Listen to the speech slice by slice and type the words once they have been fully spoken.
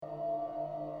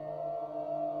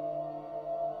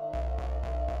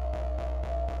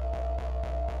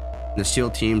the SEAL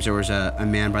teams, there was a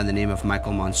man by the name of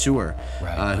Michael Mansour,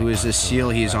 who is a SEAL.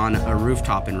 He's on a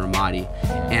rooftop in Ramadi,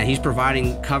 and he's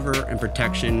providing cover and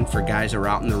protection for guys that are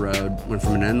out on the road when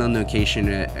from an unknown location,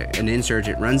 an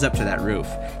insurgent runs up to that roof,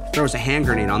 throws a hand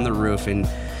grenade on the roof, and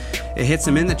it hits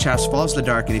him in the chest, falls to the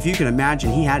dark, and if you can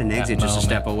imagine, he had an exit just a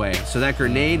step away. So that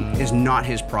grenade is not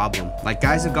his problem. Like,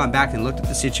 guys have gone back and looked at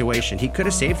the situation. He could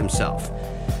have saved himself.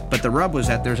 But the rub was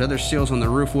that there's other SEALs on the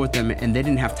roof with him, and they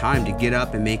didn't have time to get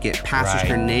up and make it past this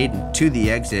grenade to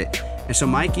the exit. And so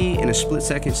Mikey, in a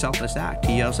split-second selfless act,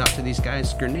 he yells out to these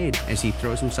guys, "Grenade," as he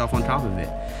throws himself on top of it.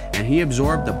 And he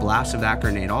absorbed the blast of that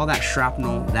grenade, all that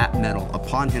shrapnel, that metal,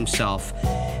 upon himself,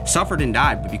 suffered and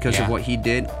died, but because of what he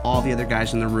did, all the other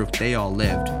guys on the roof, they all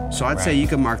lived. So I'd say you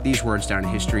can mark these words down in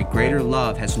history: greater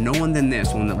love has no one than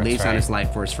this, one that lays down his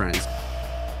life for his friends.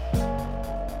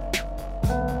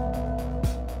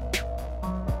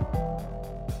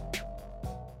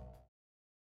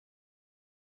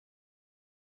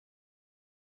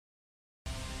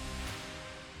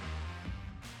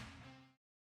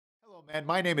 And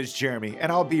my name is Jeremy,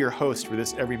 and I'll be your host for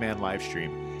this Everyman live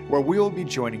stream, where we will be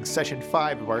joining session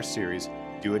 5 of our series,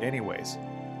 Do It Anyways.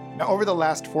 Now, over the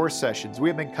last 4 sessions, we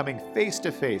have been coming face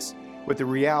to face with the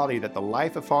reality that the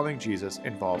life of following Jesus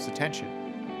involves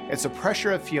attention. It's the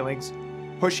pressure of feelings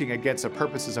pushing against the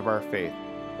purposes of our faith.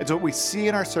 It's what we see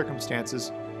in our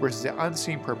circumstances versus the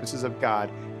unseen purposes of God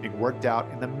being worked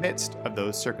out in the midst of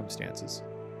those circumstances.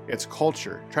 It's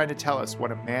culture trying to tell us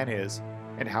what a man is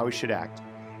and how he should act,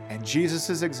 and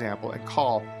Jesus' example and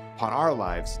call upon our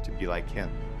lives to be like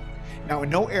him. Now, in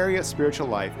no area of spiritual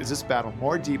life is this battle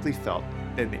more deeply felt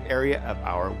than the area of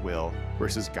our will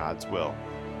versus God's will.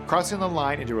 Crossing the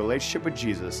line into a relationship with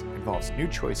Jesus involves new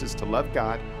choices to love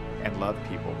God and love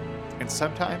people. And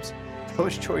sometimes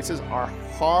those choices are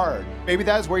hard. Maybe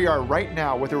that is where you are right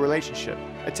now with a relationship,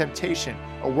 a temptation,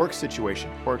 a work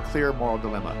situation, or a clear moral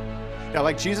dilemma. Now,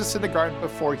 like Jesus in the garden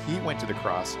before he went to the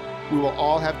cross, we will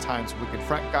all have times when we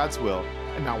confront God's will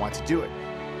and not want to do it.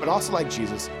 But also like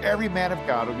Jesus, every man of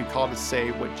God will be called to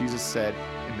say what Jesus said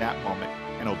in that moment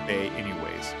and obey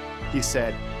anyways. He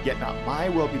said, "Yet not my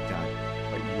will be done,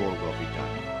 but your will be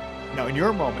done." Now in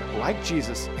your moment, like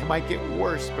Jesus, it might get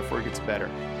worse before it gets better.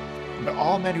 But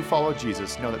all men who follow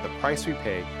Jesus know that the price we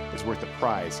pay is worth the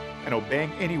prize, and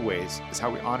obeying anyways is how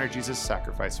we honor Jesus'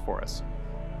 sacrifice for us.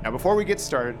 Now before we get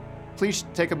started, please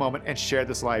take a moment and share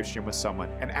this live stream with someone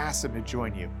and ask them to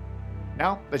join you.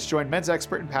 Now, let's join men's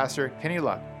expert and pastor Kenny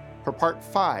Luck for part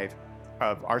 5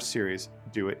 of our series,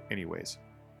 Do It Anyways.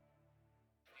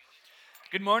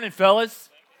 Good morning, fellas.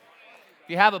 If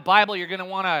you have a Bible, you're going to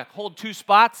want to hold 2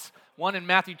 spots, one in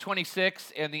Matthew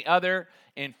 26 and the other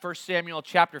in 1 Samuel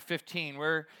chapter 15.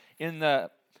 We're in the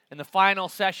final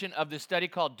session of this study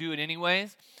called Do It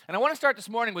Anyways. And I want to start this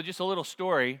morning with just a little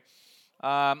story.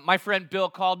 My friend Bill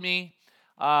called me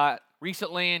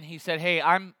recently, and he said, "Hey,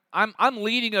 I'm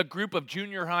leading a group of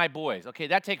junior high boys." Okay,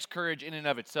 that takes courage in and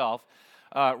of itself,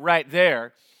 right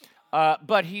there.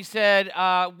 But he said,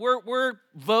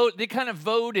 they kind of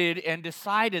voted and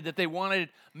decided that they wanted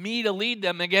me to lead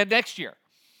them again next year.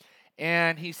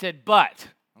 And he said, "But,"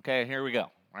 okay, here we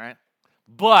go. All right,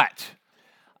 "but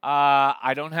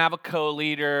I don't have a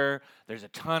co-leader. There's a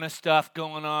ton of stuff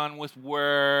going on with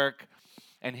work."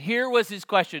 And here was his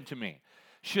question to me: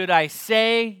 should I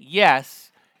say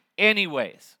yes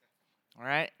anyways? All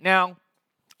right. Now,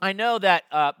 I know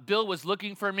that Bill was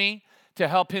looking for me to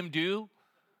help him do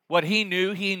what he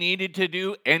knew he needed to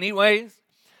do anyways,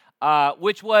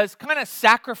 which was kind of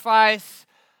sacrifice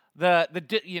the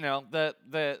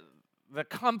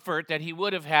comfort that he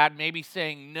would have had maybe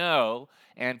saying no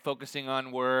and focusing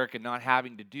on work and not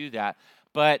having to do that.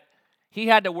 But he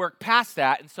had to work past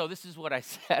that, and so this is what I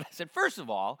said. I said, first of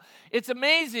all, it's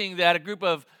amazing that a group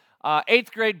of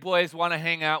 8th grade boys want to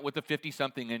hang out with a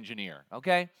 50-something engineer,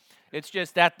 okay? It's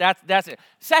just that's it.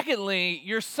 Secondly,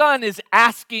 your son is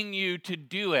asking you to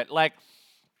do it. Like,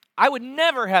 I would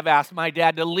never have asked my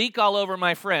dad to leak all over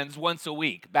my friends once a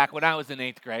week back when I was in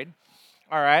 8th grade,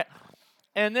 all right?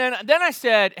 And then I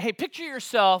said, hey, picture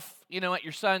yourself, at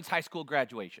your son's high school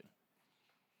graduation.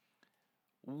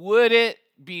 Would it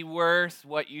be worth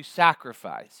what you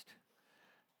sacrificed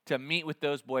to meet with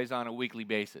those boys on a weekly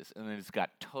basis? And then it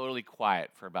got totally quiet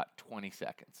for about 20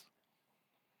 seconds.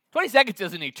 20 seconds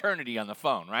is an eternity on the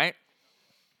phone, right?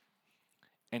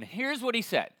 And here's what he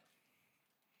said: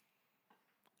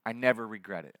 I never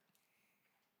regret it.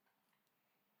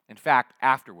 In fact,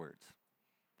 afterwards,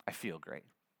 I feel great.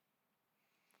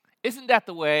 Isn't that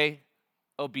the way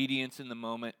obedience in the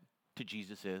moment to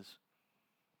Jesus is?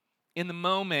 In the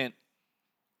moment,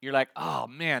 you're like, oh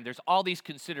man, there's all these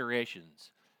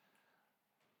considerations.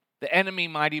 The enemy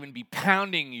might even be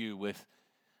pounding you with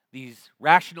these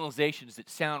rationalizations that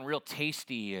sound real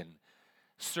tasty and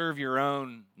serve your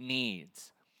own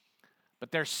needs.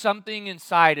 But there's something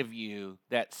inside of you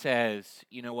that says,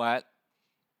 you know what?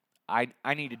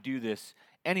 I need to do this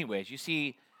anyways. You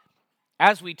see,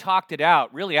 as we talked it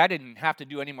out, really I didn't have to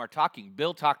do any more talking.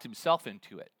 Bill talked himself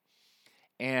into it.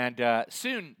 And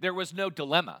soon there was no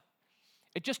dilemma.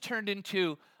 It just turned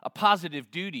into a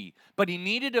positive duty. But he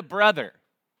needed a brother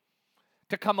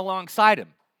to come alongside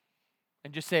him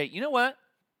and just say, you know what?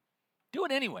 Do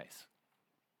it anyways.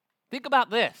 Think about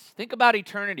this. Think about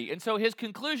eternity. And so his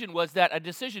conclusion was that a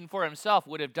decision for himself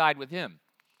would have died with him,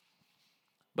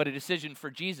 but a decision for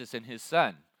Jesus and his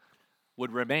son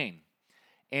would remain.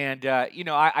 And,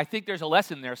 I think there's a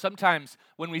lesson there. Sometimes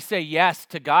when we say yes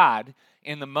to God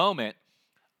in the moment,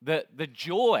 the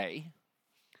joy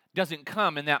doesn't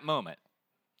come in that moment.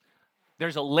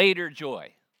 There's a later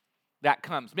joy that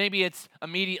comes. Maybe it's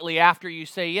immediately after you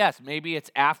say yes. Maybe it's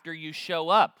after you show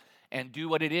up and do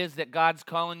what it is that God's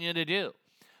calling you to do.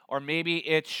 Or maybe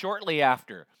it's shortly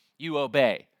after you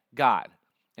obey God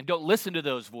and don't listen to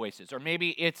those voices. Or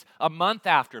maybe it's a month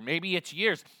after. Maybe it's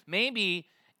years. Maybe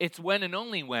it's when and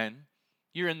only when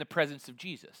you're in the presence of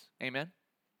Jesus. Amen?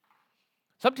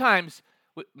 Sometimes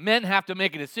men have to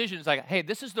make a decision. It's like, hey,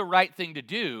 this is the right thing to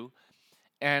do,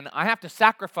 and I have to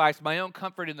sacrifice my own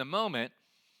comfort in the moment,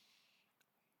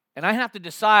 and I have to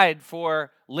decide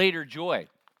for later joy.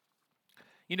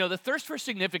 You know, the thirst for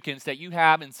significance that you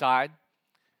have inside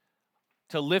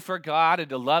to live for God and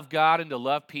to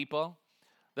love people,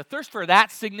 the thirst for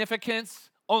that significance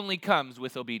only comes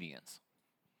with obedience.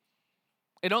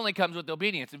 It only comes with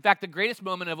obedience. In fact, the greatest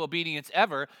moment of obedience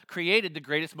ever created the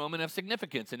greatest moment of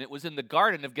significance, and it was in the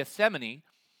Garden of Gethsemane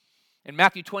in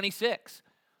Matthew 26.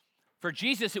 For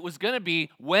Jesus, it was going to be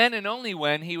when and only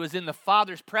when he was in the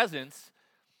Father's presence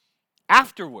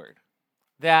afterward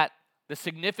that the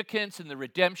significance and the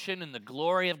redemption and the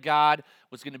glory of God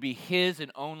was going to be his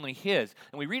and only his.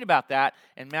 And we read about that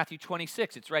in Matthew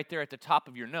 26. It's right there at the top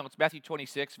of your notes. Matthew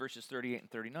 26, verses 38 and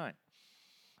 39.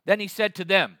 Then he said to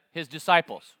them, his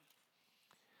disciples,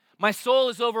 "My soul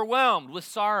is overwhelmed with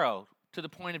sorrow to the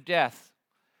point of death.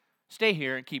 Stay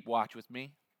here and keep watch with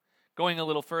me." Going a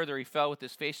little further, he fell with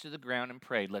his face to the ground and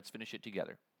prayed. Let's finish it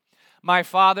together. "My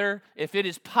Father, if it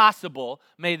is possible,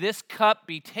 may this cup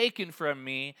be taken from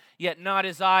me, yet not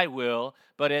as I will,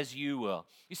 but as you will."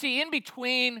 You see, in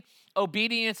between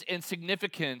obedience and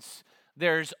significance,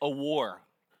 there's a war.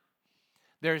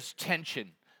 There's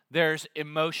tension. There's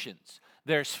emotions.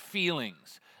 There's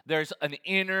feelings. There's an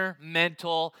inner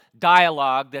mental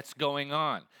dialogue that's going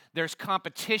on. There's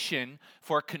competition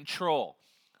for control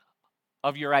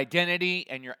of your identity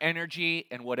and your energy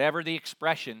and whatever the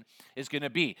expression is going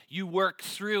to be. You work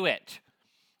through it.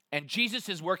 And Jesus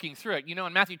is working through it. You know,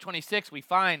 in Matthew 26, we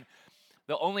find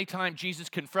the only time Jesus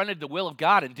confronted the will of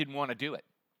God and didn't want to do it.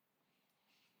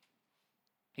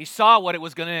 He saw what it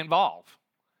was going to involve.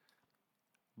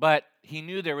 But he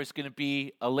knew there was going to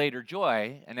be a later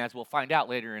joy, and as we'll find out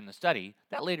later in the study,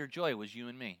 that later joy was you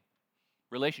and me,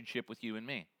 relationship with you and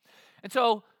me. And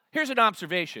so here's an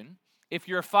observation. If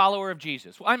you're a follower of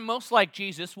Jesus, well, I'm most like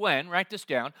Jesus when, write this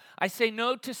down, I say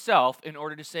no to self in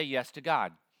order to say yes to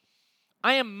God.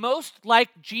 I am most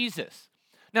like Jesus.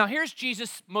 Now, here's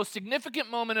Jesus' most significant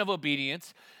moment of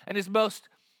obedience and his most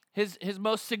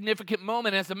significant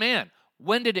moment as a man.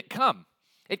 When did it come?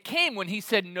 It came when he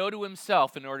said no to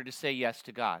himself in order to say yes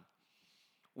to God.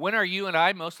 When are you and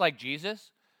I most like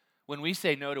Jesus? When we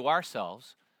say no to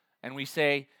ourselves and we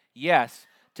say yes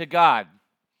to God.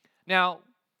 Now,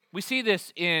 we see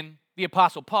this in the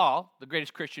Apostle Paul, the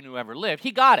greatest Christian who ever lived.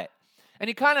 He got it. And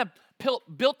he kind of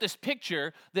built this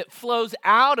picture that flows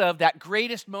out of that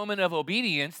greatest moment of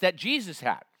obedience that Jesus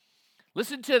had.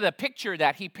 Listen to the picture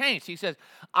that he paints. He says,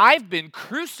 I've been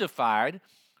crucified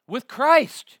with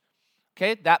Christ.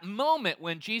 Okay, that moment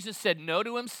when Jesus said no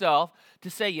to himself to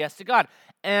say yes to God.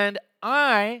 And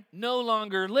I no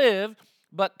longer live,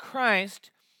 but Christ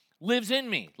lives in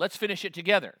me. Let's finish it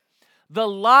together. The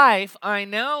life I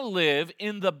now live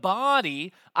in the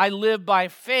body, I live by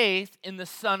faith in the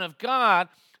Son of God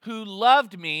who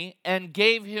loved me and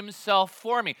gave himself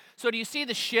for me. So do you see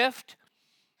the shift?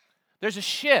 There's a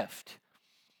shift.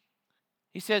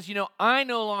 He says, I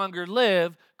no longer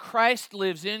live, Christ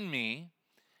lives in me.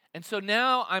 And so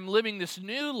now I'm living this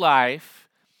new life,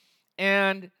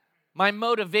 and my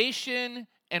motivation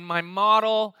and my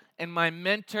model and my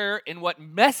mentor and what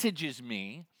messages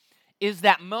me is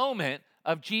that moment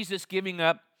of Jesus giving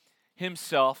up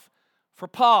himself for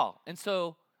Paul. And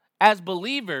so as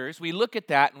believers, we look at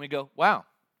that and we go, wow,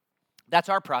 that's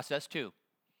our process too.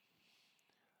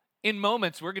 in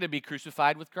moments, we're going to be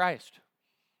crucified with Christ.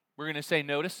 We're going to say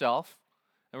no to self,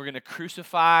 and we're going to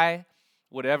crucify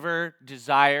whatever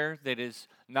desire that is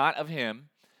not of him,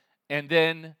 and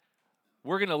then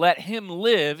we're going to let him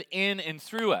live in and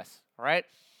through us, all right?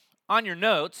 On your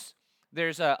notes,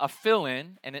 there's a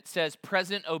fill-in, and it says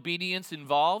present obedience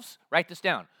involves, write this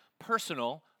down,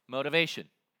 personal motivation.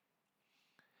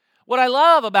 What I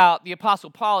love about the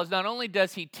Apostle Paul is not only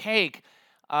does he take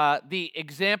the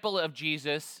example of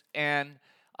Jesus and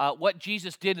what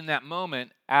Jesus did in that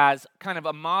moment as kind of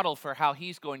a model for how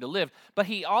he's going to live, but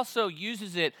he also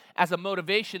uses it as a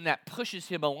motivation that pushes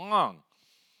him along.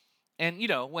 And,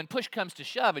 when push comes to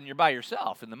shove and you're by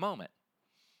yourself in the moment,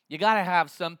 you got to have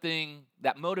something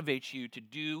that motivates you to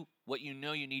do what you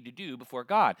know you need to do before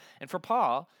God. And for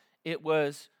Paul, it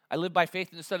was, I live by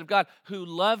faith in the Son of God who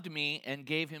loved me and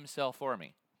gave himself for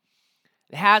me.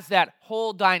 It has that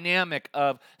whole dynamic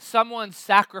of someone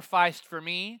sacrificed for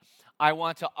me. I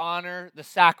want to honor the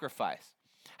sacrifice.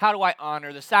 How do I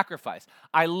honor the sacrifice?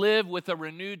 I live with a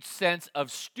renewed sense of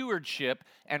stewardship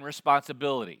and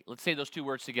responsibility. Let's say those two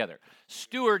words together.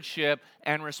 Stewardship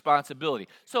and responsibility.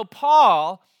 So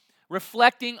Paul,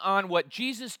 reflecting on what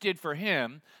Jesus did for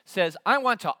him, says, I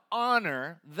want to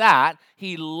honor that.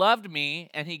 He loved me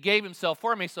and he gave himself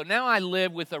for me. So now I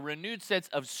live with a renewed sense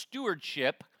of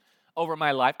stewardship over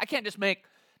my life. I can't just make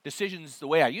decisions the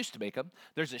way I used to make them.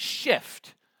 There's a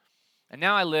shift. And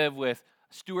now I live with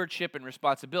stewardship and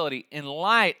responsibility in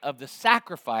light of the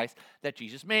sacrifice that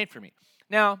Jesus made for me.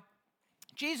 Now,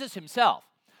 Jesus himself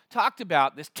talked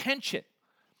about this tension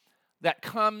that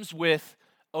comes with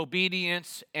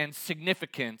obedience and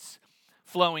significance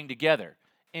flowing together.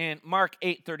 In Mark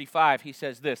 8:35, he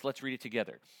says this. Let's read it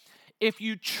together. If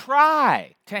you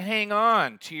try to hang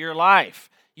on to your life,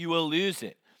 you will lose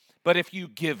it. But if you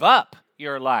give up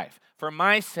your life for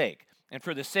my sake and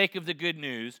for the sake of the good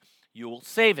news, you will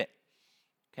save it.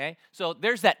 Okay? So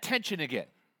there's that tension again.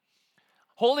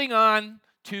 Holding on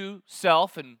to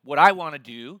self and what I want to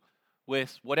do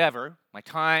with whatever, my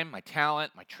time, my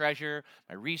talent, my treasure,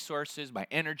 my resources, my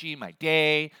energy, my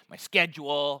day, my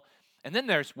schedule. And then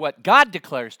there's what God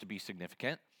declares to be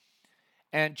significant.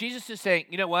 And Jesus is saying,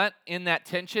 you know what? In that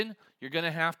tension, you're going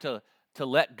to have to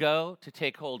let go to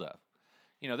take hold of.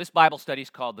 This Bible study is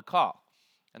called The Call.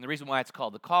 And the reason why it's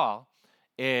called The Call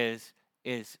is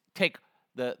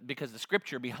because the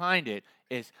scripture behind it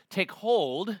is take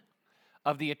hold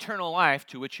of the eternal life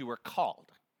to which you were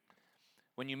called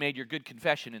when you made your good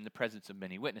confession in the presence of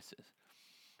many witnesses.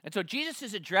 And so Jesus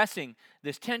is addressing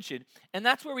this tension, and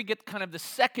that's where we get kind of the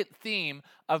second theme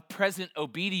of present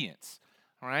obedience,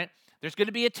 all right? There's going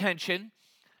to be a tension.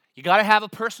 You got to have a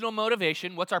personal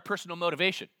motivation. What's our personal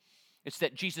motivation? It's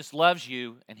that Jesus loves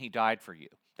you and he died for you.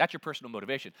 That's your personal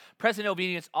motivation. Present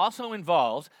obedience also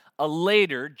involves a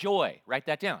later joy. Write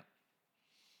that down.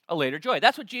 A later joy.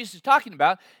 That's what Jesus is talking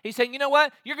about. He's saying, you know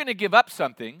what? You're going to give up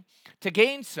something to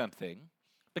gain something,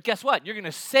 but guess what? You're going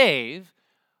to save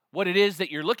what it is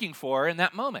that you're looking for in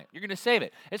that moment. You're going to save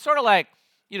it. It's sort of like,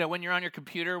 when you're on your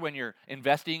computer, when you're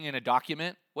investing in a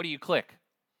document, what do you click?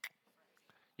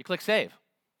 You click save,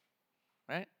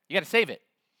 right? You got to save it.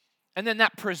 And then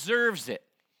that preserves it,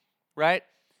 right?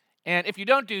 And if you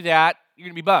don't do that, you're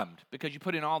going to be bummed because you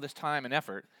put in all this time and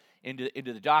effort into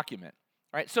the document,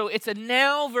 right? So it's a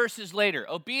now versus later.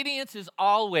 Obedience is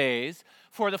always,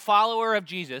 for the follower of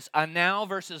Jesus, a now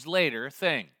versus later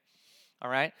thing,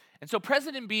 all right? And so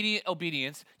present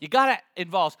obedience,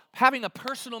 involves having a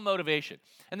personal motivation.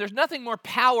 And there's nothing more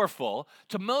powerful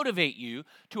to motivate you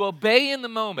to obey in the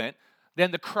moment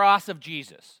than the cross of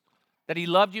Jesus, that he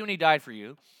loved you and he died for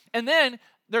you. And then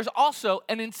there's also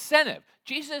an incentive.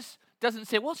 Jesus doesn't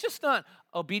say, well, it's just not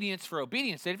obedience for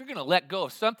obedience. If you're going to let go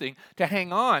of something to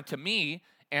hang on to me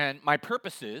and my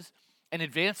purposes and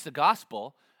advance the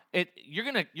gospel, you're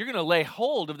going to lay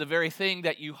hold of the very thing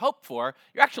that you hope for.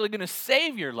 You're actually going to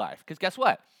save your life. Because guess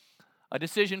what? A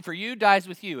decision for you dies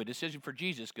with you. A decision for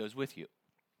Jesus goes with you.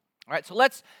 All right, so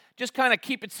let's just kind of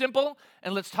keep it simple,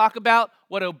 and let's talk about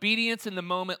what obedience in the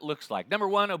moment looks like. Number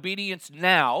one, obedience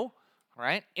now,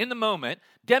 right, in the moment,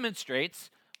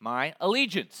 demonstrates my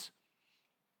allegiance.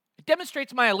 It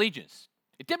demonstrates my allegiance.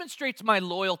 It demonstrates my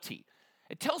loyalty.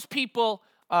 It tells people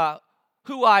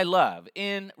who I love.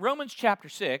 In Romans chapter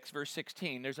 6, verse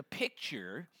 16, there's a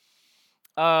picture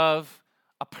of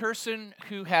a person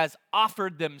who has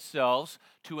offered themselves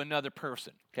to another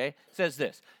person, okay? It says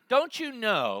this, don't you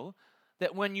know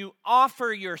that when you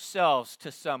offer yourselves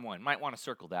to someone, might want to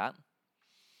circle that,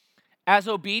 as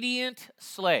obedient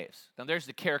slaves, now there's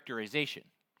the characterization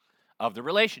of the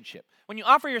relationship. When you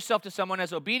offer yourself to someone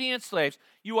as obedient slaves,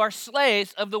 you are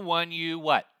slaves of the one you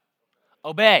what?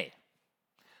 obey.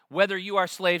 Whether you are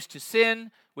slaves to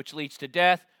sin, which leads to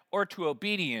death, or to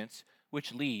obedience,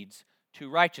 which leads to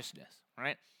righteousness. All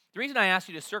right? The reason I asked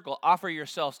you to circle offer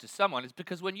yourselves to someone is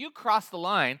because when you cross the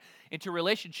line into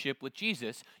relationship with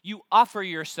Jesus, you offer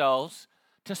yourselves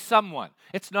to someone.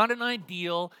 It's not an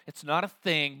ideal, it's not a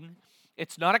thing,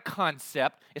 it's not a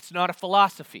concept, it's not a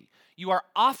philosophy. You are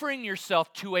offering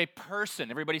yourself to a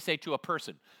person. Everybody say to a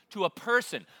person. To a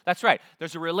person. That's right.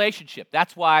 There's a relationship.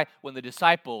 That's why when the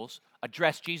disciples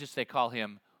address Jesus, they call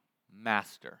him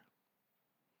master.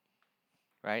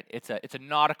 Right? It's a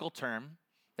nautical term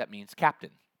that means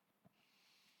captain.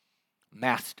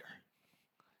 Master.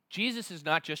 Jesus is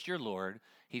not just your Lord.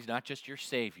 He's not just your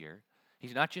Savior.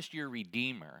 He's not just your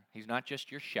Redeemer. He's not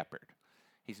just your shepherd.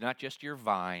 He's not just your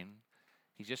vine.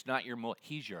 He's just not your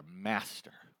he's your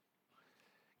master.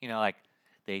 You know, like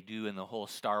they do in the whole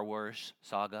Star Wars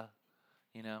saga.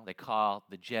 You know, they call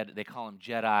them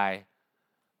Jedi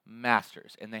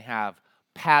masters, and they have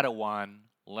Padawan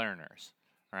learners.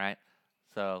 All right.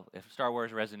 So if Star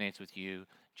Wars resonates with you,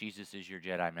 Jesus is your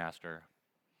Jedi master,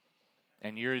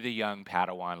 and you're the young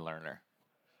Padawan learner.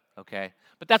 Okay,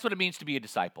 but that's what it means to be a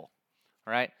disciple.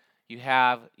 All right. You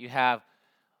have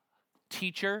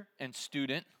teacher and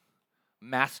student,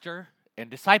 master and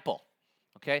disciple.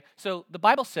 Okay, so the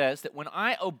Bible says that when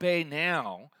I obey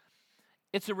now,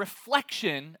 it's a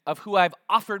reflection of who I've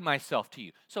offered myself to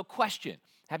you. So question,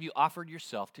 have you offered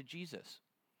yourself to Jesus?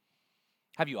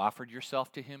 Have you offered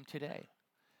yourself to him today?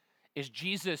 Is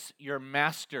Jesus your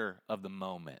master of the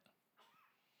moment?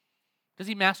 Does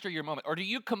he master your moment? Or do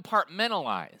you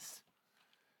compartmentalize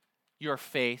your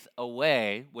faith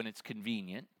away when it's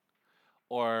convenient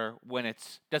or when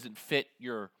it doesn't fit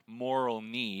your moral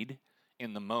need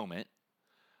in the moment?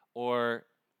 Or,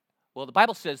 well, the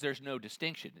Bible says there's no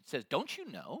distinction. It says, don't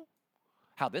you know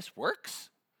how this works?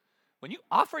 When you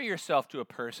offer yourself to a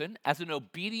person as an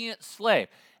obedient slave,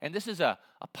 and this is a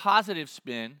positive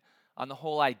spin on the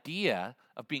whole idea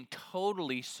of being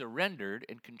totally surrendered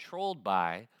and controlled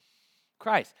by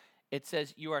Christ. It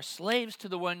says you are slaves to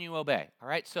the one you obey. All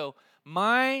right, so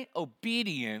my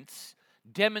obedience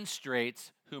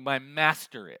demonstrates who my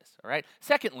master is, all right?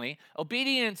 Secondly,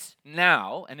 obedience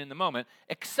now and in the moment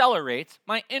accelerates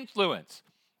my influence.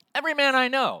 Every man I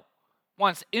know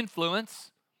wants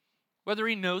influence, whether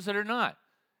he knows it or not.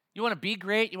 You want to be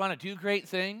great? You want to do great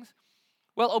things?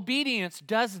 Well, obedience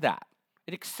does that.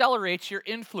 It accelerates your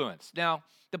influence. Now,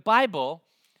 the Bible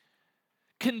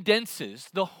condenses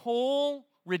the whole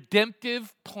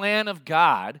redemptive plan of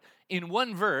God in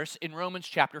one verse in Romans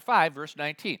chapter 5, verse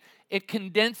 19. It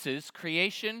condenses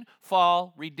creation,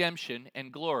 fall, redemption,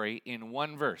 and glory in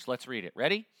one verse. Let's read it.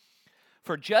 Ready?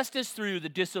 For just as through the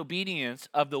disobedience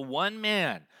of the one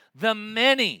man, the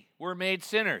many were made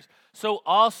sinners, so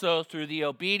also through the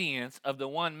obedience of the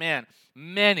one man,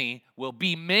 many will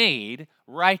be made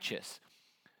righteous.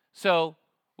 So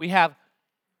we have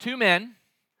two men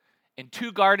in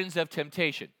two gardens of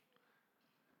temptation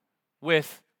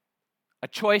with a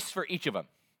choice for each of them.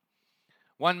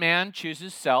 One man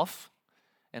chooses self,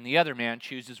 and the other man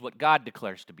chooses what God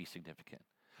declares to be significant.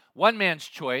 One man's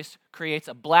choice creates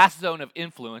a blast zone of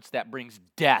influence that brings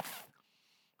death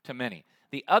to many.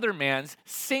 The other man's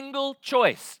single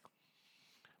choice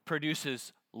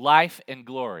produces life and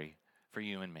glory for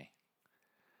you and me.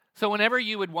 So whenever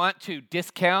you would want to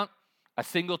discount a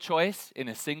single choice in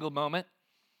a single moment,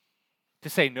 to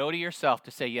say no to yourself,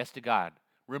 to say yes to God,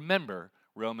 remember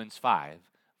Romans 5,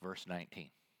 verse 19.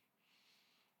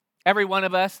 Every one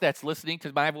of us that's listening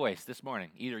to my voice this morning,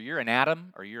 either you're in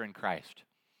Adam or you're in Christ,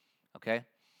 okay?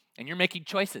 And you're making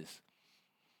choices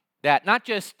that not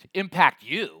just impact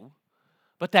you,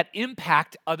 but that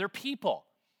impact other people.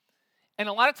 And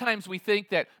a lot of times we think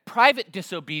that private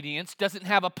disobedience doesn't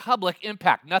have a public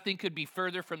impact. Nothing could be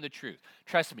further from the truth.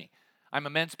 Trust me, I'm a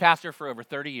men's pastor for over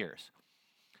 30 years.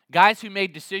 Guys who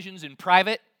made decisions in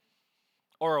private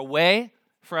or away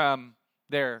from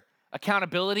their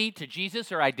accountability to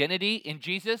Jesus or identity in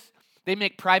Jesus, they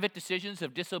make private decisions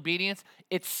of disobedience.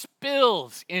 It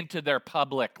spills into their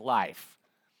public life.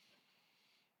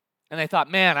 And they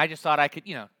thought, man, I just thought I could,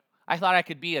 I thought I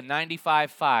could be a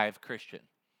 95-5 Christian.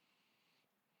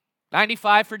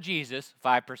 95 for Jesus,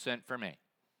 5% for me.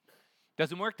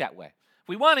 Doesn't work that way. If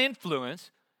we want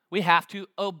influence, we have to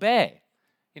obey.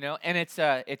 And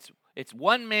it's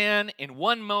one man in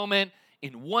one moment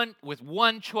with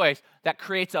one choice that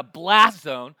creates a blast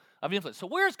zone of influence. So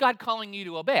where is God calling you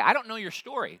to obey? I don't know your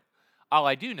story. All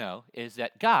I do know is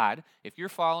that God, if you're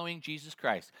following Jesus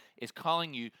Christ, is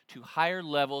calling you to higher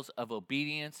levels of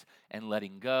obedience and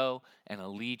letting go and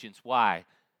allegiance. Why?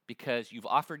 because you've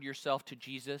offered yourself to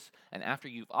Jesus, and after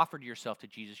you've offered yourself to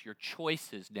Jesus, your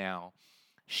choices now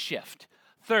shift.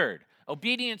 Third,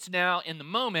 obedience now in the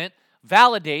moment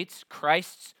validates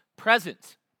Christ's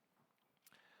presence.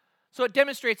 So it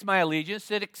demonstrates my allegiance,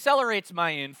 it accelerates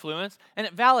my influence, and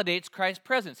it validates Christ's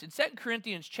presence. In 2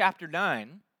 Corinthians chapter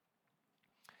 9,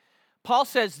 Paul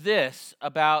says this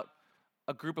about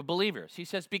a group of believers. He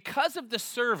says, because of the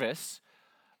service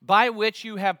by which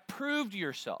you have proved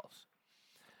yourselves,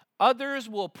 others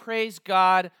will praise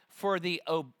God for the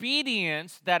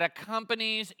obedience that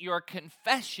accompanies your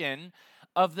confession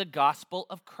of the gospel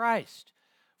of Christ,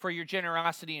 for your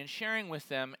generosity in sharing with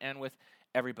them and with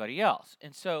everybody else.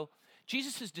 And so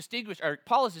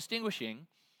Paul is distinguishing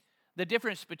the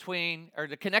difference between, or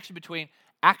the connection between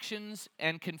actions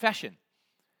and confession.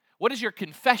 What is your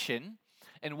confession,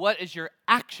 and what is your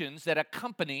actions that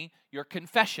accompany your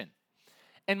confession?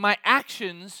 And my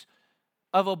actions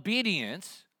of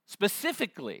obedience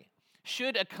specifically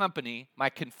should accompany my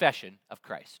confession of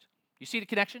Christ. You see the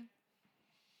connection?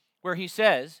 Where he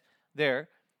says there,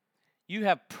 you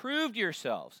have proved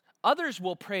yourselves. Others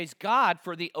will praise God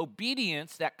for the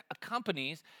obedience that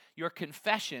accompanies your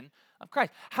confession of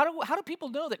Christ. How do people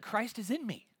know that Christ is in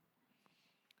me?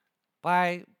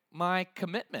 By my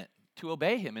commitment to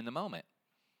obey him in the moment,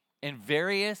 in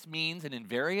various means and in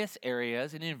various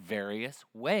areas and in various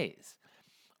ways,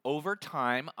 over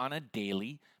time on a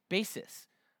daily basis.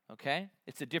 Okay?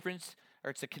 It's a difference,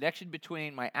 or it's a connection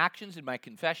between my actions and my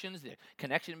confessions, the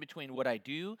connection between what I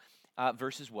do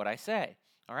versus what I say.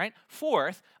 All right?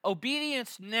 Fourth,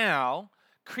 obedience now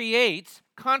creates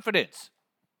confidence.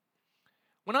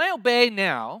 When I obey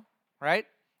now, right,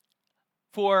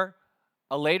 for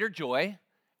a later joy,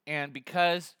 and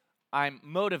because I'm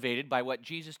motivated by what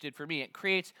Jesus did for me, it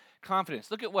creates confidence.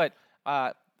 Look at what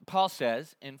Paul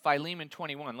says in Philemon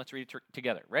 21. Let's read it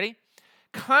together. Ready?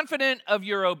 Confident of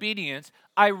your obedience,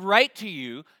 I write to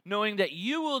you, knowing that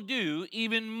you will do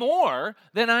even more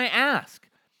than I ask.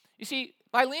 You see,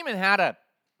 Philemon had a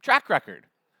track record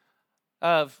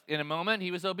of, in a moment,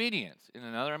 he was obedient. In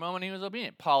another moment, he was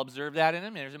obedient. Paul observed that in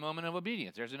him. There's a moment of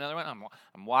obedience. There's another one.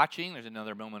 I'm watching. There's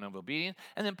another moment of obedience.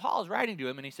 And then Paul is writing to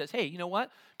him, and he says, hey, you know what?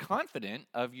 Confident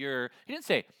of your, he didn't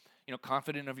say,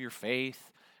 confident of your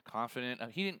faith, confident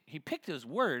of, he picked his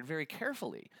word very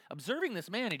carefully. Observing this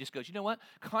man, he just goes, you know what?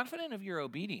 Confident of your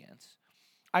obedience,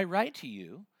 I write to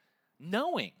you,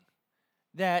 knowing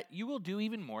that you will do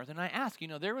even more than I ask.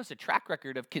 There was a track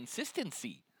record of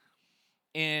consistency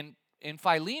in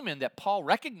Philemon that Paul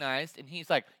recognized, and he's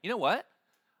like, you know what?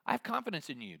 I have confidence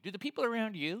in you. Do the people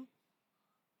around you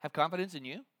have confidence in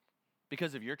you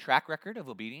because of your track record of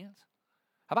obedience?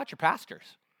 How about your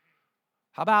pastors?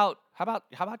 How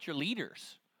about your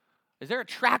leaders? Is there a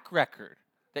track record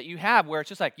that you have where it's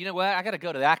just like, you know what? I got to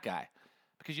go to that guy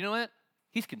because you know what?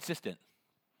 He's consistent.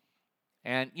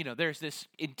 And, there's this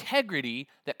integrity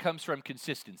that comes from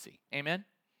consistency. Amen?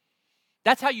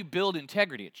 That's how you build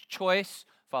integrity. It's choice,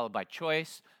 followed by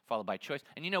choice, followed by choice.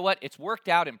 And you know what? It's worked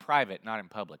out in private, not in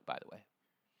public, by the way.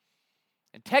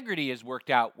 Integrity is worked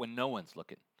out when no one's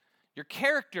looking. Your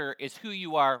character is who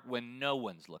you are when no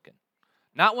one's looking,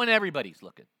 not when everybody's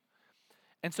looking.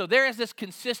 And so there is this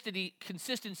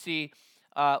consistency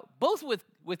both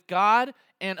with God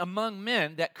and among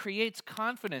men that creates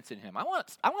confidence in him. I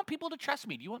want people to trust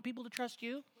me. Do you want people to trust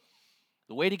you?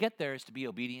 The way to get there is to be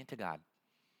obedient to God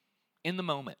in the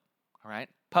moment, all right?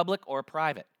 Public or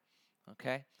private,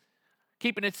 okay?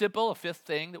 Keeping it simple, a fifth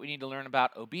thing that we need to learn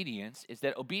about obedience is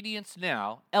that obedience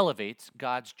now elevates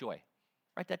God's joy.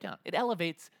 Write that down. It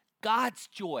elevates God's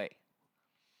joy.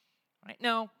 Right?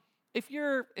 Now, if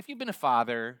you've been a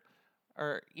father,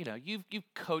 or you've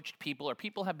coached people, or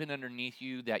people have been underneath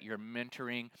you that you're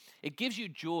mentoring, it gives you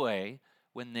joy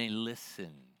when they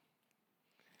listen.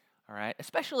 All right?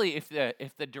 Especially if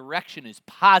the direction is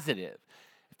positive,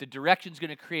 if the direction is going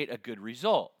to create a good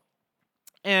result.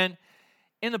 And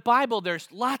in the Bible, there's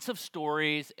lots of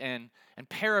stories and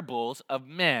parables of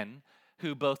men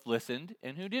who both listened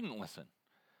and who didn't listen.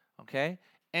 Okay?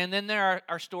 And then there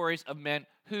are stories of men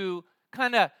who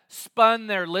kind of spun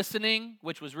their listening,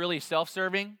 which was really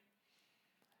self-serving,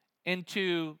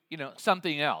 into,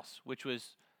 something else, which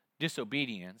was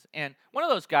disobedience. And one of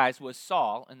those guys was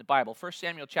Saul in the Bible, 1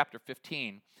 Samuel chapter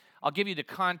 15. I'll give you the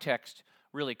context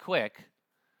really quick,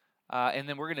 and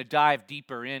then we're going to dive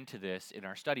deeper into this in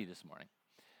our study this morning.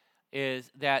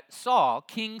 Is that Saul,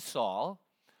 King Saul,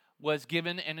 was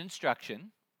given an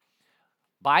instruction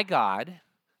by God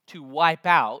to wipe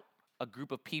out a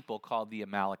group of people called the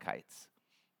Amalekites.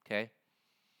 Okay,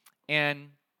 and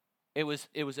it was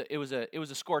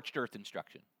a scorched earth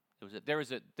instruction. They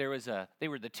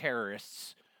were the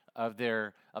terrorists of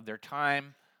their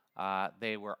time.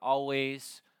 They were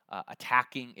always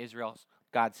attacking Israel.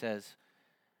 God says,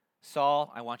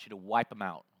 Saul, I want you to wipe them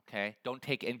out. Okay, don't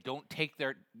take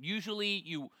their. Usually,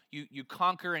 you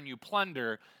conquer and you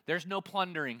plunder. There's no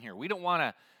plundering here. We don't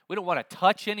want to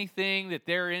touch anything that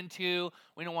they're into.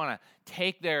 We don't want to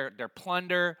take their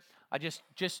plunder. I just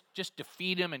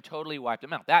defeat them and totally wipe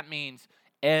them out. That means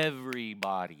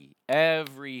everybody,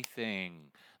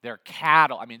 everything, their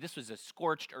cattle. I mean, this was a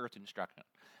scorched earth instruction.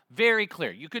 Very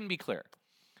clear. You couldn't be clearer.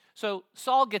 So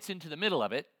Saul gets into the middle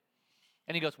of it,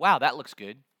 and he goes, "Wow, that looks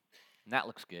good, and that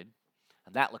looks good."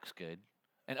 And that looks good.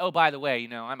 And oh, by the way,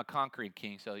 I'm a conquering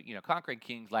king, so conquering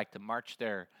kings like to march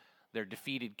their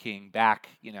defeated king back,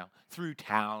 through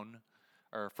town,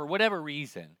 or for whatever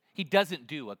reason. He doesn't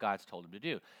do what God's told him to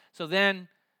do. So then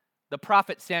the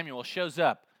prophet Samuel shows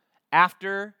up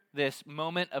after this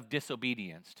moment of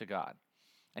disobedience to God.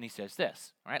 And he says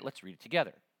this. All right, let's read it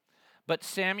together. But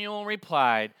Samuel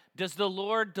replied, "Does the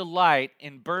Lord delight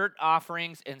in burnt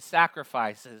offerings and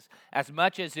sacrifices as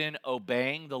much as in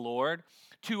obeying the Lord?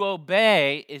 To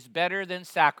obey is better than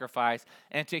sacrifice,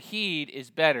 and to heed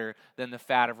is better than the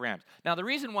fat of rams." Now, the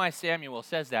reason why Samuel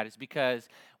says that is because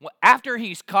after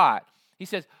he's caught, he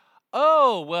says,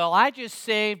 "Oh, well, I just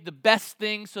saved the best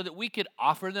things so that we could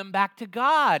offer them back to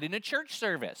God in a church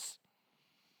service.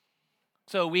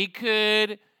 So we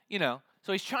could,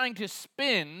 so he's trying to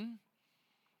spin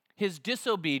his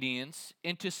disobedience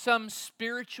into some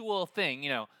spiritual thing.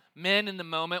 Men in the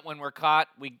moment when we're caught,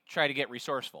 we try to get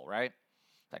resourceful, right?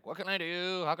 It's like, what can I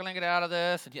do? How can I get out of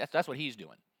this? And that's what he's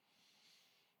doing.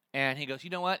 And he goes, you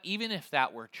know what? Even if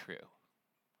that were true,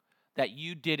 that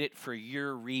you did it for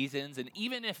your reasons, and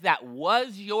even if that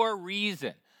was your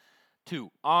reason to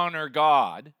honor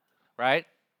God, right?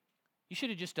 You should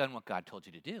have just done what God told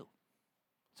you to do.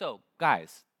 So,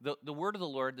 guys, the word of the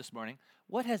Lord this morning,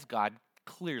 what has God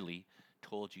clearly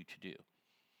told you to do?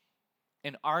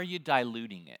 And are you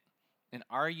diluting it? And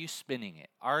are you spinning it?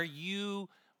 Are you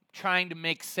trying to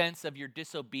make sense of your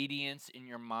disobedience in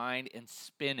your mind and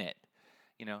spin it?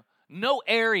 No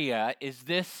area is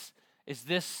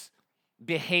this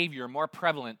behavior more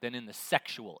prevalent than in the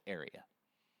sexual area,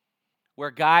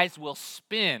 where guys will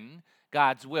spin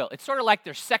God's will. It's sort of like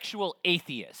they're sexual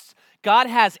atheists. God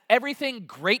has everything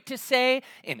great to say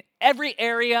in every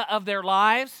area of their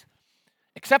lives,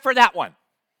 except for that one.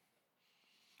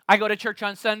 I go to church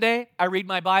on Sunday, I read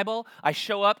my Bible, I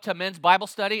show up to men's Bible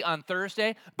study on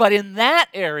Thursday, but in that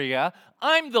area,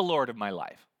 I'm the Lord of my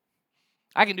life.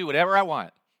 I can do whatever I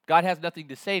want. God has nothing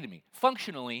to say to me.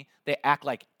 Functionally, they act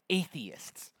like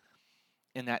atheists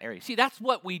in that area. See, that's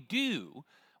what we do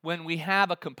when we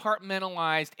have a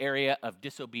compartmentalized area of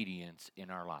disobedience in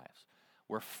our lives.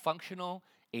 We're functional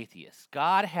atheists.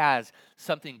 God has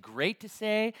something great to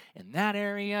say in that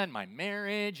area, in my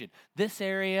marriage, in this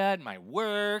area, in my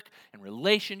work, in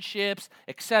relationships,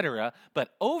 etc.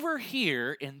 But over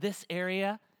here in this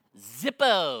area,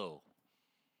 zippo.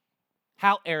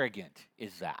 How arrogant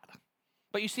is that?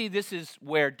 But you see, this is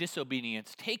where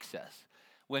disobedience takes us.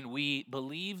 When we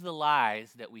believe the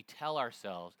lies that we tell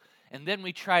ourselves, and then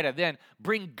we try to then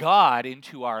bring God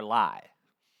into our lie.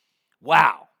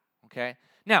 Wow. Okay?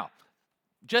 Now,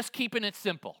 just keeping it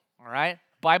simple, all right?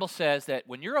 Bible says that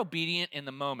when you're obedient in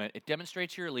the moment, it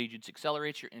demonstrates your allegiance,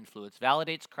 accelerates your influence,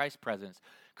 validates Christ's presence,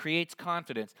 creates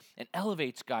confidence, and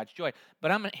elevates God's joy.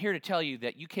 But I'm here to tell you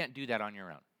that you can't do that on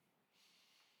your own.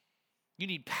 You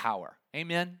need power.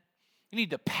 Amen? You need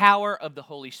the power of the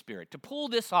Holy Spirit. To pull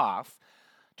this off,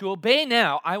 to obey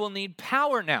now, I will need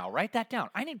power now. Write that down.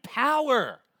 I need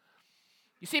power.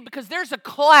 You see, because there's a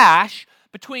clash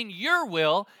between your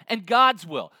will and God's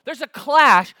will. There's a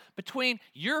clash between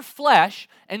your flesh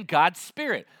and God's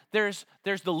spirit. There's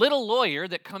the little lawyer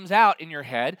that comes out in your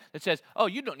head that says, oh,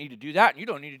 you don't need to do that, and you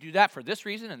don't need to do that for this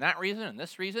reason and that reason and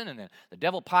this reason, and then the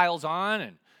devil piles on,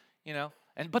 and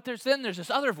but there's this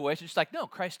other voice. It's like, no,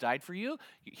 Christ died for you.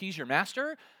 He's your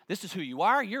master. This is who you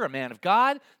are. You're a man of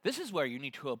God. This is where you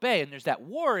need to obey. And there's that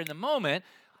war in the moment.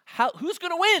 Who's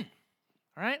going to win?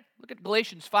 All right? Look at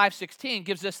Galatians 5:16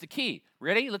 gives us the key.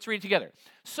 Ready? Let's read it together.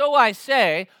 So I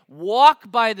say, walk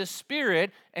by the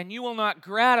Spirit, and you will not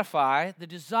gratify the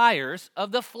desires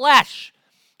of the flesh.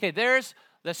 Okay, there's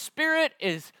the Spirit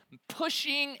is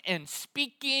pushing and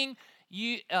speaking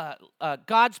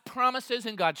God's promises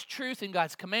and God's truth and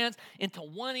God's commands into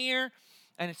one ear,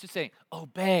 and it's just saying,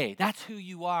 obey. That's who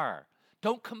you are.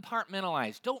 Don't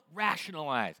compartmentalize. Don't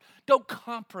rationalize. Don't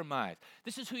compromise.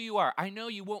 This is who you are. I know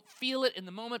you won't feel it in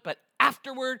the moment, but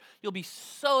afterward, you'll be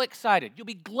so excited. You'll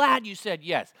be glad you said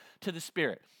yes to the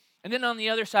Spirit. And then on the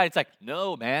other side, it's like,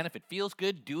 no, man, if it feels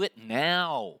good, do it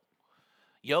now.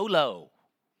 YOLO.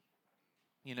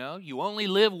 You only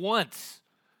live once.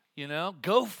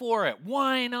 Go for it.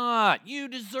 Why not? You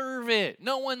deserve it.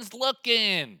 No one's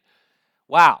looking.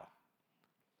 Wow.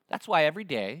 That's why every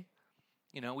day,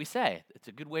 we say it's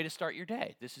a good way to start your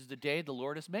day. This is the day the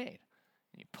Lord has made.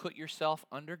 And you put yourself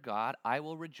under God. I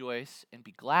will rejoice and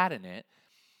be glad in it.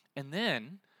 And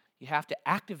then you have to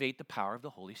activate the power of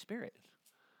the Holy Spirit.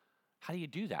 How do you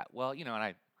do that? Well, and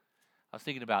I was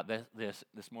thinking about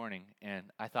this morning, and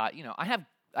I thought,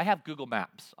 I have Google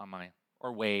Maps on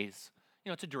or Waze.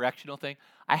 It's a directional thing.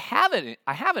 I have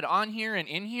it on here and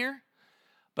in here,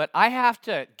 but I have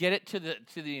to get it to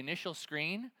the initial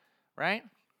screen, right?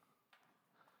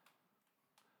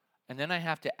 And then I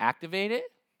have to activate it,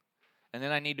 and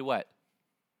then I need to what?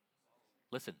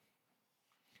 Listen.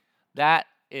 That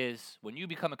is when you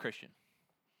become a Christian.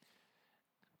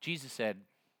 Jesus said,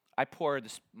 I pour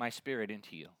my Spirit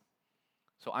into you.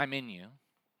 So I'm in you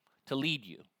to lead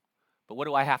you. But what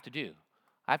do I have to do?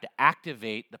 I have to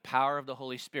activate the power of the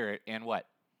Holy Spirit and what?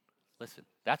 Listen.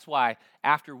 That's why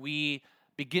after we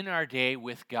begin our day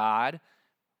with God,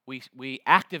 we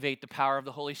activate the power of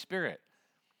the Holy Spirit.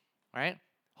 Right?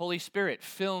 Holy Spirit,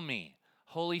 fill me.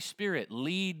 Holy Spirit,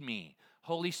 lead me.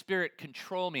 Holy Spirit,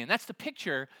 control me. And that's the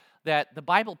picture that the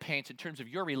Bible paints in terms of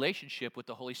your relationship with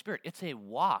the Holy Spirit. It's a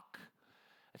walk.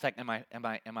 It's like, am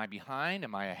I behind?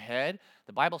 Am I ahead?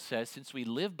 The Bible says, since we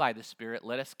live by the Spirit,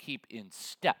 let us keep in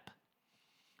step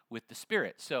with the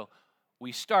Spirit. So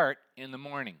we start in the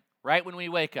morning, right when we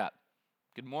wake up.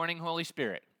 Good morning, Holy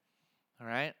Spirit. All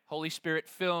right? Holy Spirit,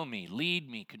 fill me, lead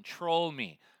me, control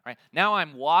me. All right? Now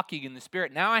I'm walking in the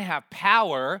Spirit. Now I have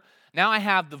power. Now I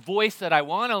have the voice that I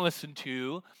want to listen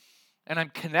to. And I'm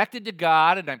connected to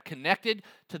God, and I'm connected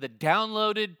to the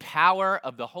downloaded power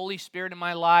of the Holy Spirit in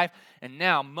my life. And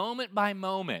now, moment by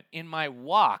moment, in my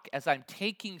walk, as I'm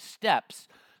taking steps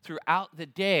throughout the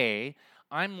day,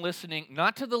 I'm listening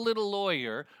not to the little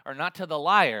lawyer or not to the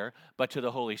liar, but to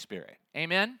the Holy Spirit.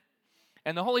 Amen?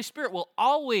 And the Holy Spirit will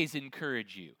always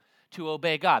encourage you to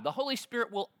obey God. The Holy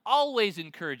Spirit will always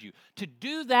encourage you to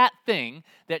do that thing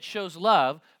that shows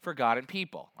love for God and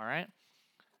people, all right?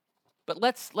 But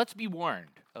let's be warned,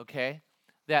 okay,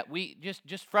 that we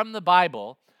just from the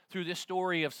Bible through this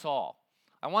story of Saul.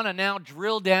 I want to now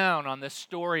drill down on this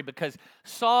story because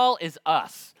Saul is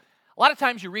us. A lot of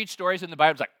times you read stories in the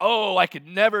Bible, it's like, oh, I could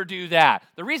never do that.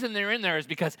 The reason they're in there is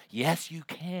because, yes, you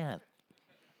can.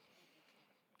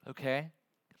 Okay?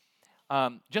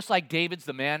 Just like David's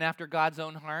the man after God's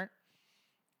own heart,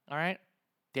 all right?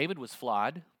 David was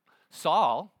flawed.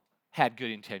 Saul had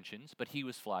good intentions, but he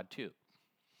was flawed too.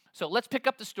 So let's pick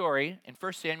up the story in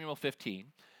 1 Samuel 15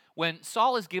 when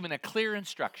Saul is given a clear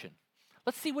instruction.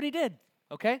 Let's see what he did,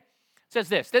 okay? It says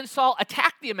this, then Saul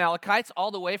attacked the Amalekites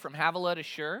all the way from Havilah to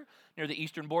Shur, near the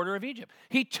eastern border of Egypt.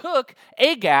 He took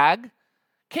Agag,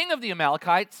 king of the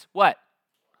Amalekites, what?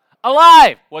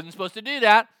 Alive. Wasn't supposed to do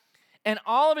that. And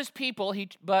all of his people he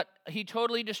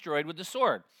totally destroyed with the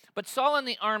sword. But Saul and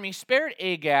the army spared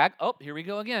Agag, oh, here we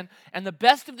go again, and the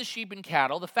best of the sheep and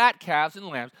cattle, the fat calves and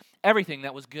lambs, everything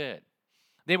that was good.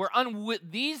 They were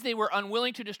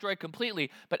unwilling to destroy completely,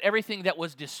 but everything that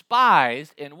was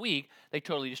despised and weak, they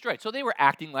totally destroyed. So they were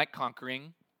acting like a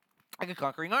conquering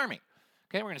army.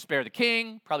 Okay, we're going to spare the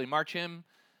king, probably march him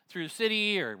through the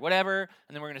city or whatever,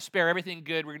 and then we're going to spare everything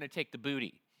good. We're going to take the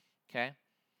booty. Okay?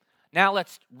 Now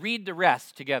let's read the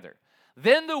rest together.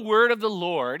 Then the word of the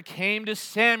Lord came to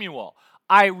Samuel.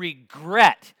 I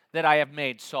regret that I have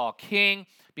made Saul king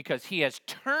because he has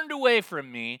turned away from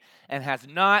me and has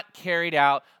not carried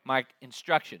out my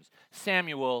instructions.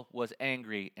 Samuel was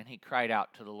angry and he cried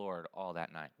out to the Lord all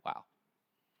that night. Wow.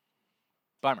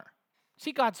 Bummer.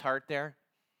 See God's heart there?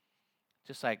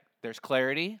 Just like there's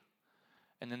clarity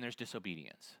and then there's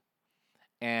disobedience.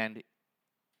 And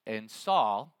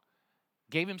Saul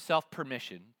gave himself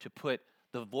permission to put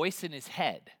the voice in his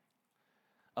head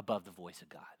above the voice of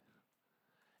God.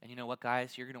 And you know what,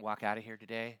 guys? You're going to walk out of here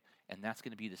today, and that's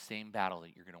going to be the same battle that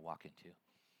you're going to walk into.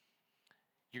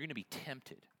 You're going to be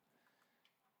tempted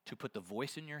to put the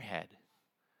voice in your head,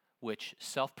 which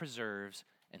self-preserves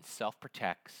and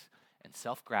self-protects and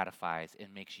self-gratifies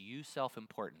and makes you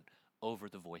self-important over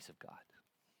the voice of God.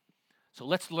 So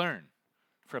let's learn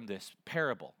from this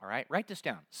parable, all right? Write this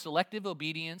down. Selective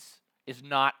obedience is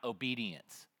not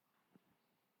obedience.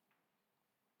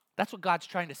 That's what God's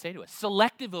trying to say to us.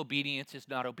 Selective obedience is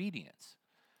not obedience.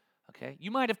 Okay? You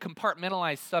might have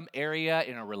compartmentalized some area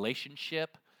in a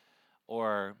relationship,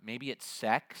 or maybe it's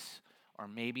sex, or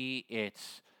maybe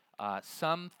it's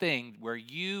something where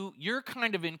you're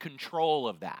kind of in control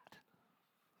of that.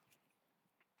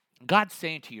 God's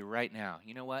saying to you right now,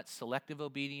 you know what? Selective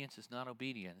obedience is not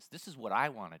obedience. This is what I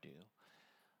want to do.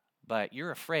 But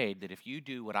you're afraid that if you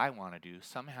do what I want to do,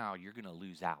 somehow you're going to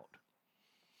lose out.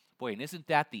 Boy, and isn't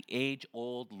that the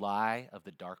age-old lie of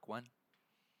the dark one?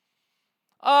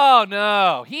 Oh,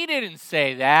 no, he didn't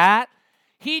say that.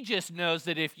 He just knows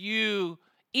that if you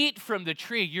eat from the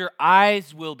tree, your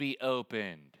eyes will be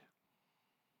opened.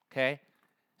 Okay?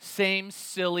 Same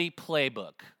silly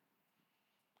playbook.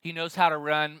 He knows how to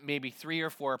run maybe 3 or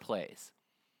 4 plays.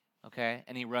 Okay?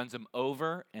 And he runs them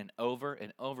over and over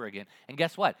and over again. And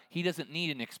guess what? He doesn't need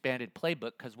an expanded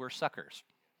playbook because we're suckers.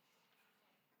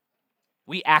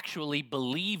 We actually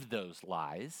believe those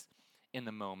lies in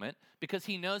the moment because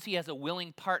he knows he has a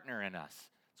willing partner in us.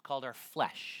 It's called our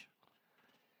flesh.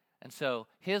 And so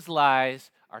his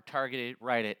lies are targeted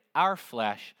right at our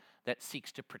flesh that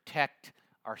seeks to protect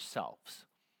ourselves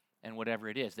and whatever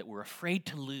it is that we're afraid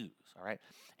to lose, all right?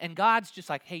 And God's just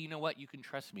like, hey, you know what? You can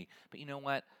trust me. But you know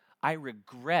what? I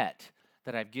regret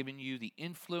that I've given you the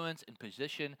influence and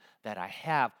position that I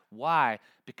have. Why?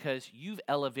 Because you've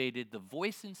elevated the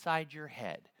voice inside your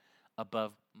head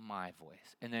above my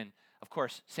voice. And then, of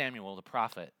course, Samuel, the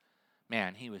prophet,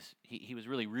 man, he was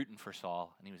really rooting for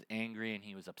Saul, and he was angry and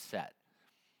he was upset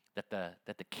that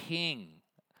the king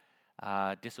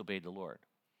disobeyed the Lord.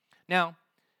 Now,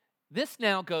 this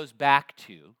now goes back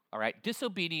to, all right,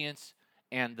 disobedience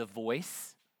and the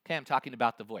voice. Okay, I'm talking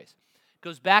about the voice.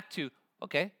 Goes back to,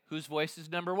 okay, whose voice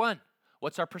is number one?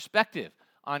 What's our perspective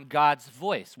on God's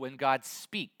voice when God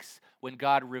speaks, when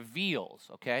God reveals,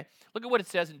 okay? Look at what it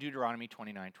says in Deuteronomy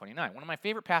 29:29, one of my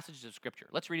favorite passages of Scripture.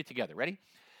 Let's read it together. Ready?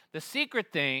 The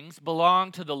secret things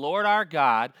belong to the Lord our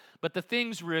God, but the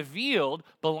things revealed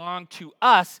belong to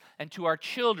us and to our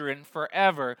children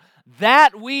forever,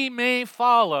 that we may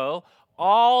follow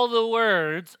all the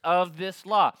words of this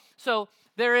law. So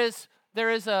there is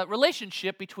a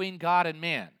relationship between God and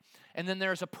man. And then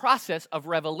there's a process of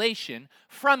revelation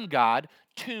from God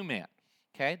to man.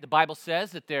 Okay? The Bible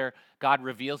says that God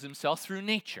reveals himself through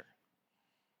nature.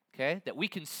 Okay? That we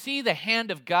can see the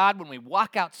hand of God when we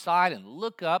walk outside and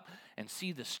look up and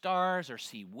see the stars or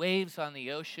see waves on the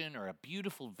ocean or a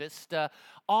beautiful vista.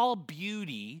 All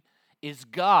beauty is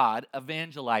God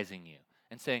evangelizing you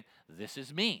and saying, this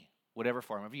is me, whatever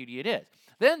form of beauty it is.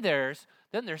 Then there's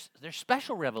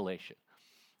special revelation.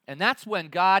 And that's when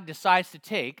God decides to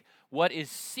take what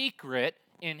is secret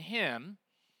in him,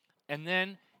 and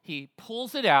then he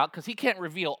pulls it out, because he can't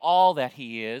reveal all that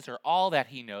he is or all that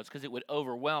he knows, because it would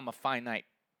overwhelm a finite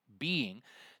being.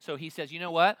 So he says, you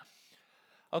know what?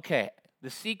 Okay,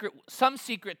 some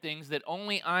secret things that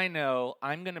only I know,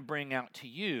 I'm going to bring out to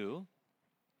you,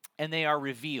 and they are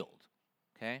revealed.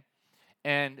 Okay?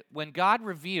 And when God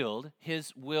revealed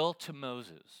his will to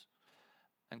Moses,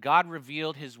 and God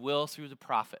revealed his will through the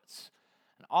prophets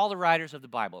and all the writers of the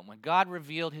Bible, and when God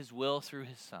revealed his will through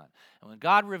his Son, and when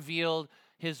God revealed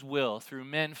his will through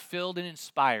men filled and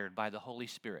inspired by the Holy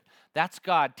Spirit, that's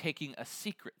God taking a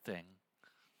secret thing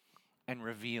and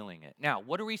revealing it. Now,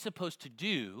 what are we supposed to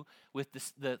do with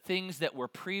the things that were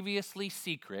previously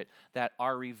secret that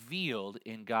are revealed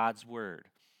in God's Word?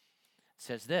 It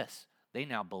says this, they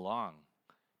now belong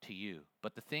to you,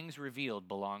 but the things revealed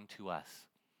belong to us.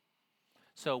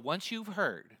 So once you've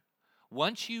heard,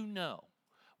 once you know,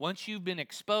 once you've been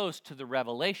exposed to the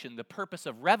revelation, the purpose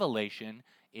of revelation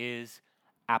is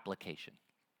application,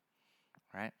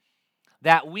 right?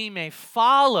 That we may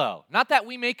follow, not that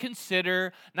we may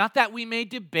consider, not that we may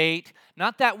debate,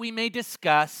 not that we may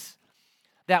discuss,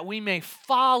 that we may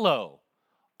follow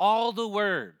all the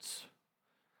words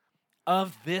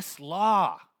of this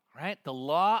law, right? The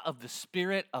law of the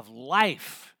Spirit of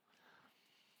life.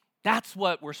 That's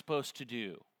what we're supposed to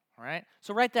do, all right?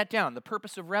 So write that down. The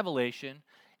purpose of revelation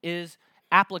is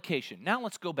application. Now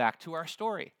let's go back to our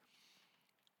story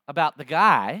about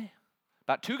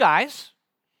two guys,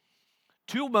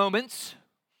 2 moments,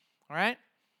 all right?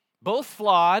 Both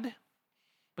flawed,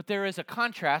 but there is a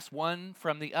contrast one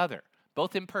from the other.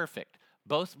 Both imperfect,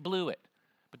 both blew it,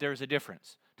 but there is a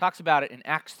difference. Talks about it in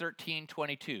Acts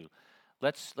 13:22.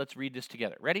 Let's read this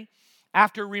together. Ready?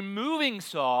 After removing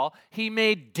Saul, he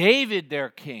made David their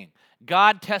king.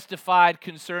 God testified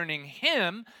concerning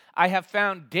him, I have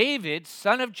found David,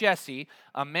 son of Jesse,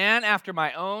 a man after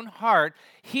my own heart.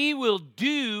 He will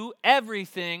do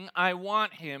everything I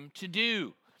want him to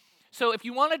do. So if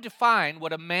you want to define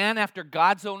what a man after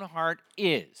God's own heart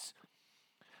is,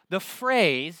 the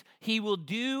phrase, he will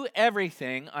do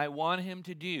everything I want him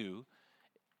to do,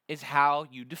 is how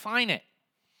you define it.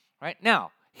 Right?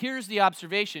 Now, here's the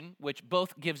observation, which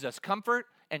both gives us comfort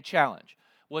and challenge.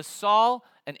 Was Saul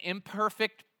an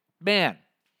imperfect man?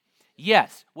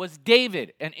 Yes. Was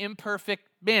David an imperfect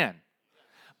man?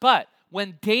 But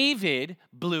when David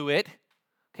blew it,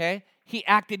 okay, he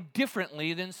acted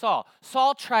differently than Saul.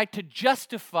 Saul tried to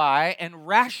justify and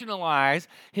rationalize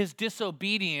his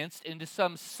disobedience into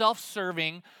some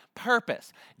self-serving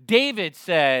purpose. David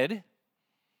said,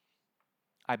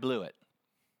 I blew it.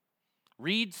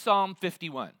 Read Psalm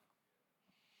 51.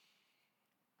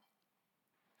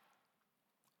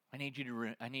 I need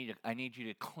you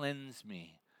to cleanse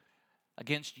me.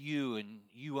 Against you and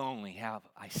you only have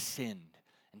I sinned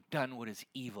and done what is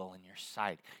evil in your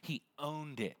sight. He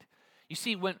owned it. You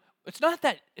see, when it's not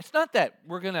that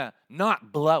we're going to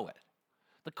not blow it.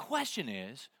 The question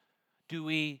is, do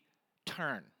we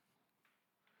turn?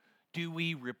 Do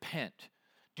we repent?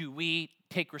 Do we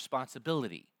take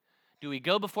responsibility? Do we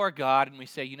go before God and we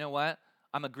say, you know what?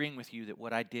 I'm agreeing with you that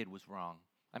what I did was wrong.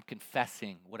 I'm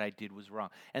confessing what I did was wrong.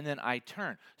 And then I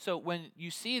turn. So when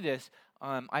you see this,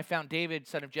 I found David,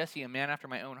 son of Jesse, a man after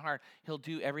my own heart. He'll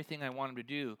do everything I want him to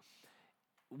do.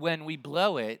 When we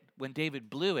blow it, when David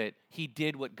blew it, he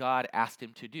did what God asked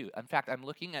him to do. In fact, I'm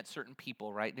looking at certain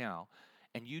people right now,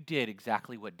 and you did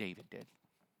exactly what David did.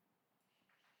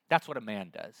 That's what a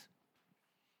man does.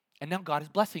 And now God is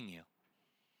blessing you.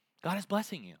 God is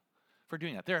blessing you for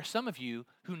doing that. There are some of you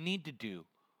who need to do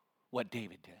what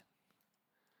David did.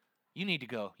 You need to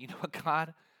go, you know what,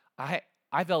 God?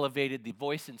 I've elevated the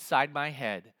voice inside my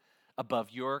head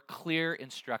above your clear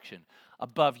instruction,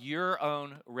 above your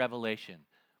own revelation.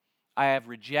 I have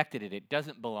rejected it. It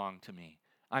doesn't belong to me.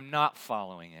 I'm not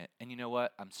following it. And you know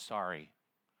what? I'm sorry.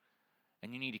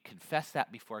 And you need to confess that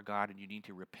before God, and you need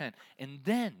to repent. And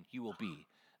then you will be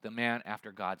the man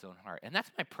after God's own heart. And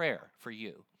that's my prayer for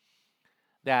you,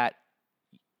 that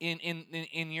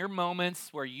in your moments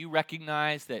where you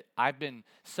recognize that I've been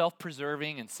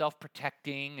self-preserving and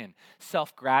self-protecting and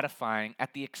self-gratifying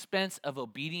at the expense of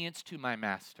obedience to my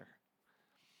master,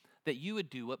 that you would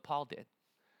do what Paul did.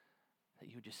 That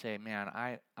you would just say, man,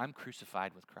 I'm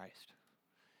crucified with Christ.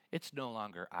 It's no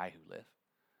longer I who live,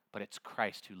 but it's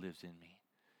Christ who lives in me.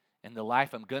 And the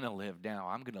life I'm going to live now,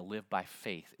 I'm going to live by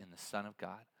faith in the Son of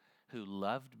God who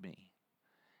loved me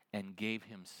and gave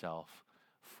himself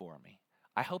for me.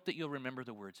 I hope that you'll remember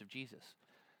the words of Jesus,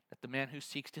 that the man who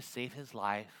seeks to save his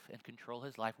life and control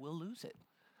his life will lose it.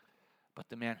 But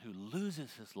the man who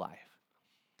loses his life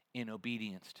in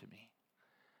obedience to me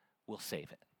will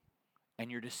save it. And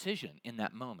your decision in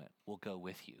that moment will go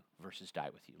with you versus die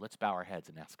with you. Let's bow our heads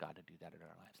and ask God to do that in our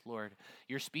lives. Lord,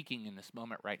 you're speaking in this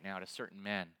moment right now to certain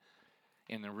men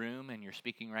in the room, and you're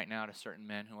speaking right now to certain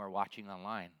men who are watching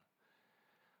online.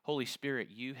 Holy Spirit,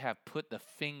 you have put the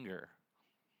finger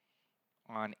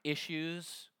on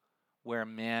issues where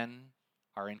men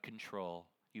are in control.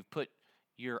 You've put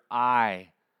your eye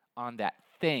on that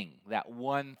thing, that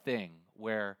one thing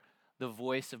where the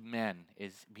voice of men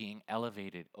is being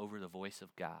elevated over the voice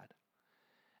of God.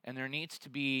 And there needs to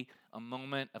be a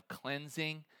moment of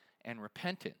cleansing and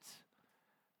repentance.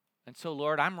 And so,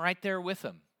 Lord, I'm right there with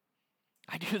them.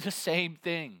 I do the same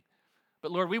thing.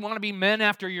 But Lord, we want to be men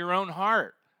after your own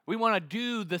heart. We want to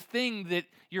do the thing that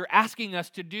you're asking us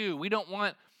to do. We don't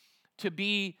want to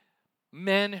be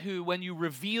men who, when you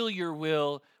reveal your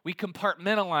will, we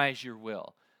compartmentalize your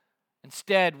will.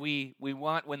 Instead, we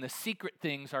want, when the secret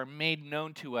things are made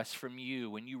known to us from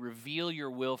you, when you reveal your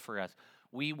will for us,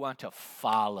 we want to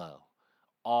follow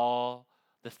all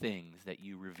the things that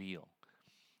you reveal.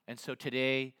 And so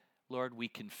today, Lord, we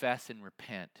confess and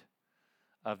repent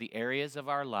of the areas of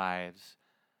our lives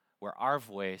where our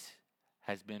voice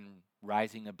has been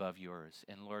rising above yours.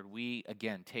 And Lord, we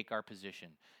again take our position.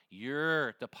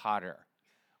 You're the potter.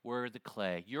 We're the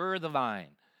clay. You're the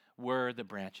vine. We're the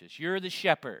branches. You're the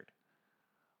shepherd.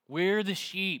 We're the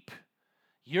sheep.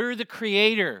 You're the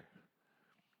creator.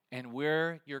 And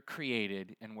you're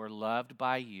created, and we're loved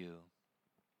by you.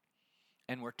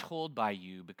 And we're told by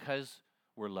you, because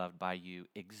we're loved by you,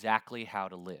 exactly how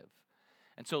to live.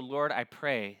 And so, Lord, I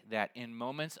pray that in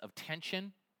moments of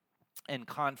tension and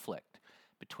conflict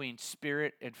between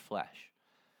spirit and flesh,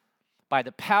 by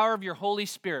the power of your Holy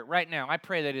Spirit right now, I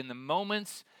pray that in the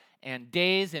moments and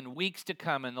days and weeks to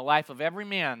come in the life of every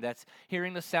man that's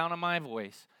hearing the sound of my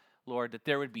voice, Lord, that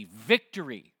there would be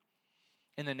victory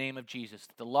in the name of Jesus.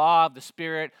 That the law of the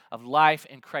Spirit of life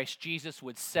in Christ Jesus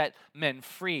would set men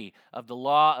free of the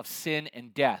law of sin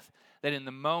and death. That in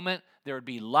the moment there would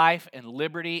be life and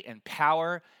liberty and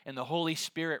power in the Holy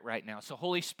Spirit right now. So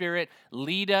Holy Spirit,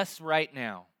 lead us right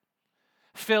now.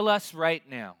 Fill us right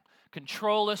now.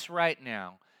 Control us right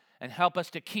now. And help us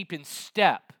to keep in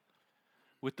step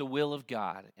with the will of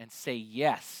God and say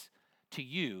yes to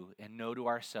you and no to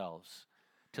ourselves,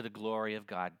 to the glory of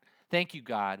God. Thank you,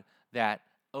 God, that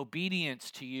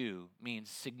obedience to you means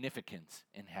significance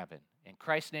in heaven. In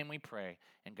Christ's name we pray,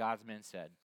 and God's men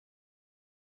said,